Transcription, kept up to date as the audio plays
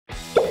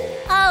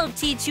I'll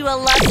teach you a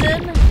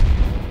lesson.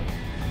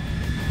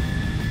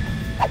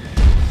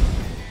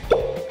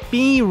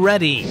 Be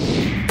ready.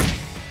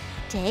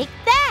 Take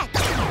that.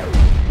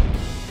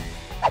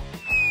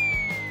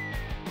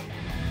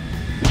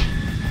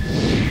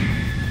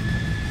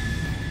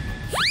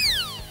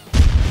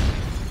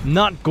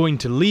 Not going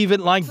to leave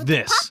it like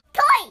this.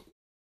 Toy!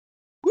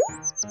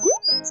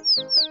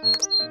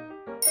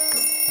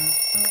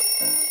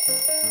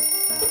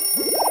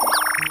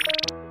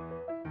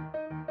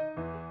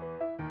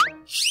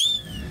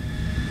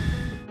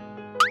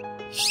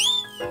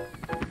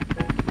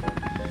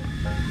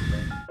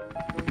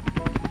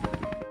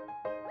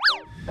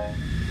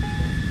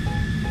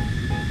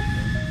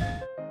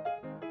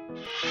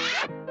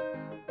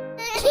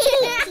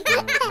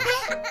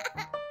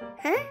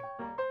 Huh?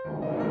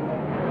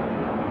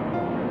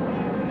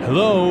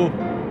 Hello?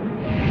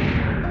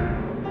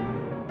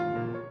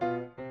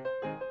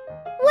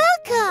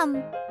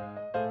 Welcome.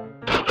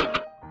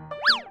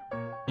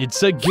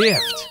 It's a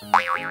gift.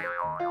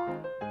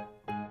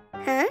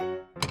 Huh?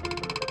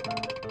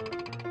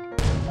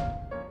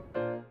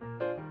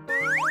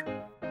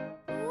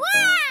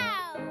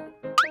 Wow!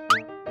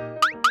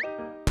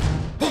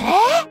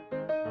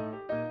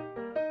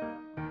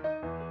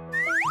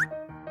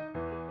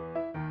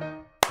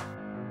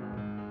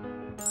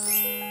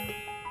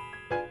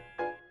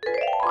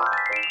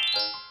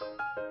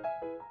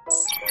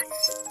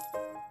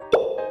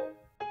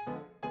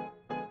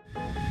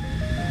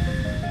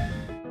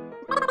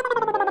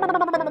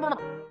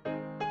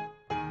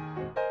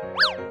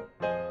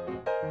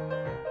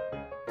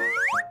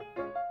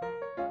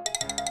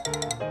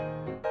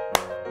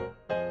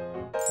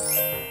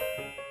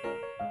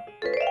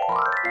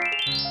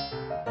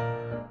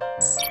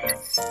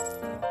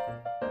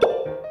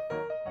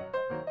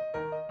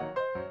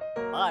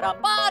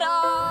 Bada!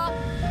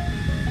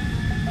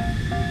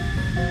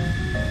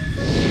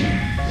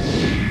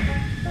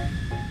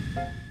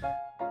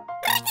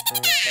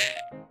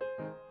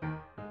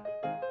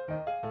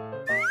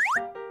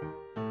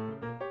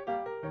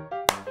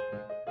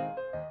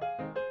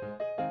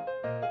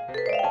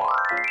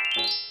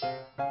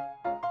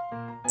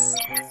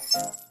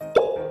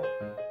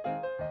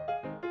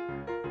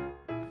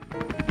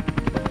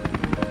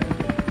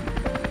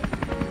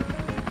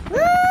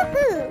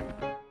 Woohoo!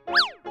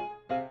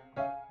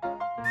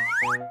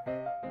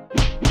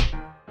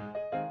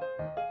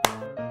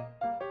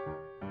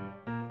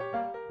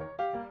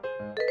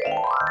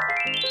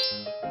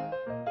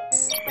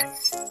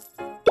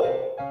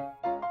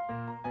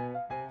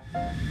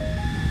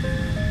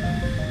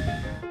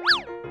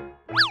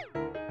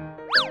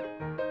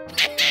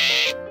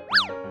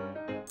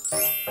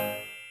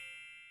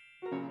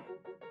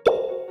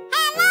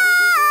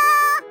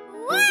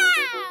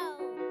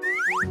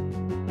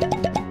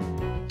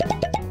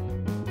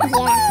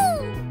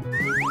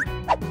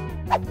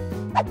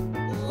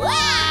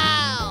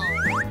 Wow!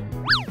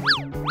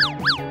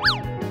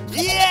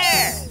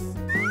 Yes!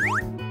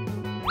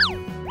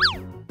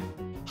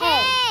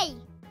 Hey!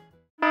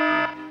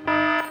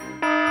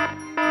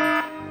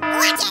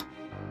 Watch it!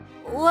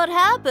 What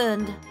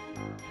happened?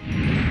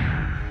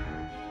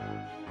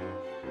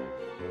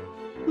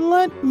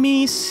 Let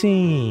me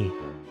see.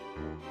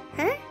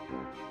 Huh?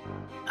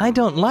 I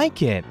don't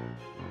like it.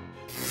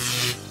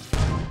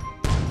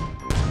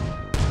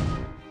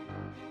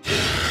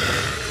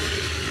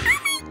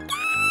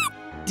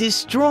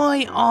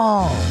 Destroy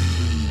all.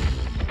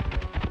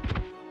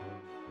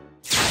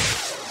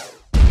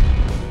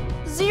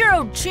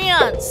 Zero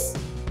chance.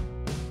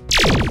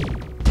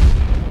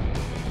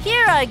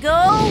 Here I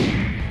go.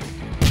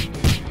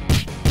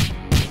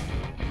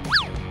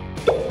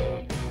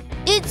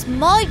 It's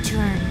my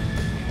turn.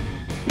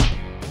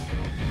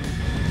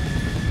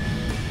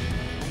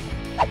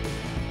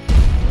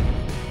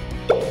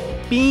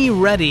 Be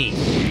ready.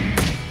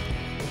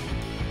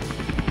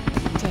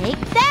 Take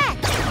that.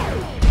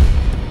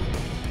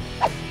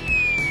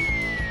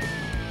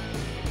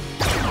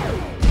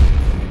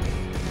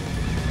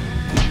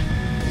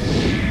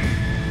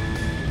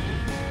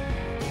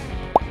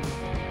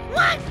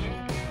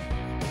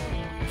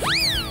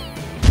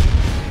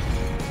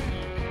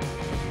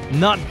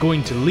 Not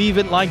going to leave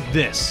it like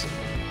this.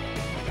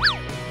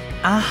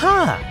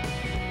 Aha!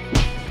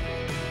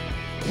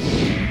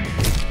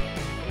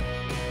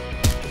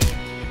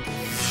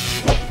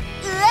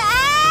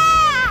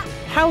 Ah!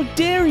 How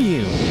dare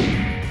you?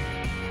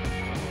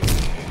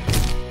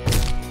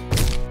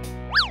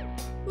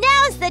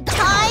 Now's the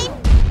time!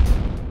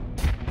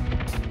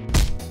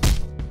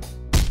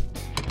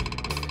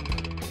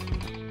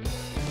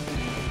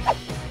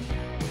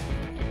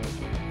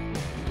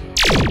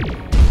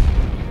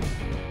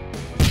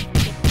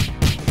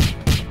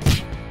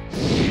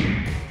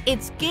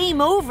 It's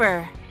game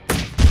over.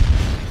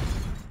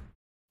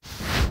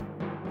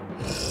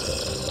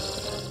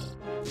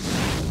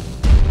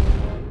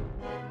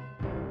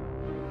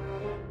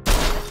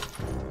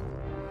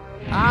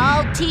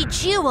 I'll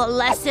teach you a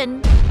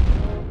lesson.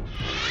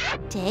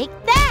 Take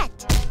that.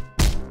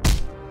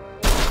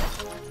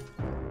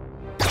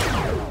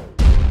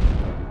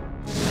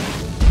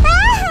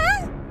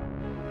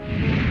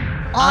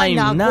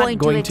 I'm not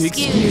going to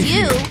excuse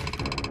you.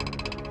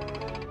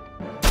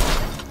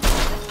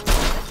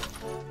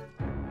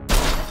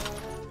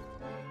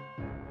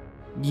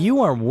 You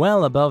are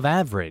well above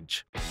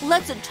average.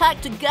 Let's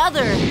attack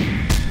together.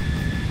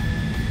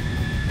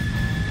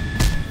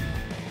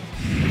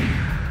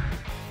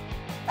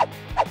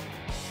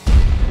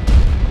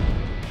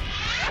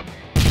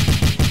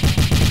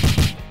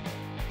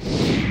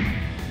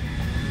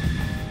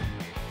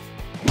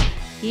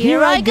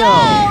 Here I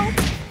go.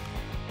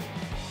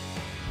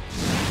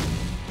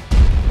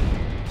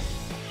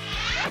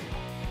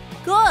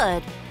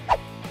 Good.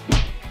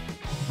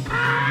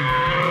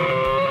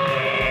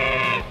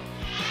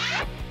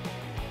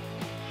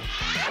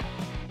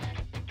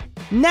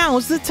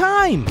 Now's the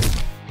time!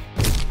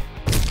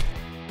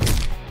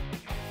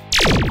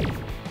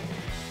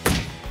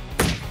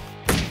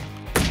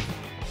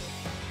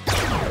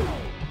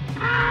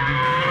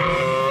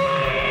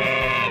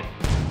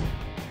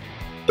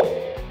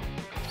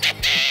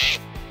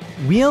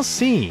 We'll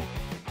see.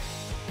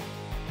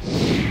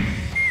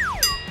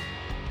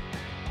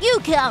 You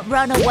can't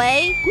run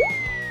away.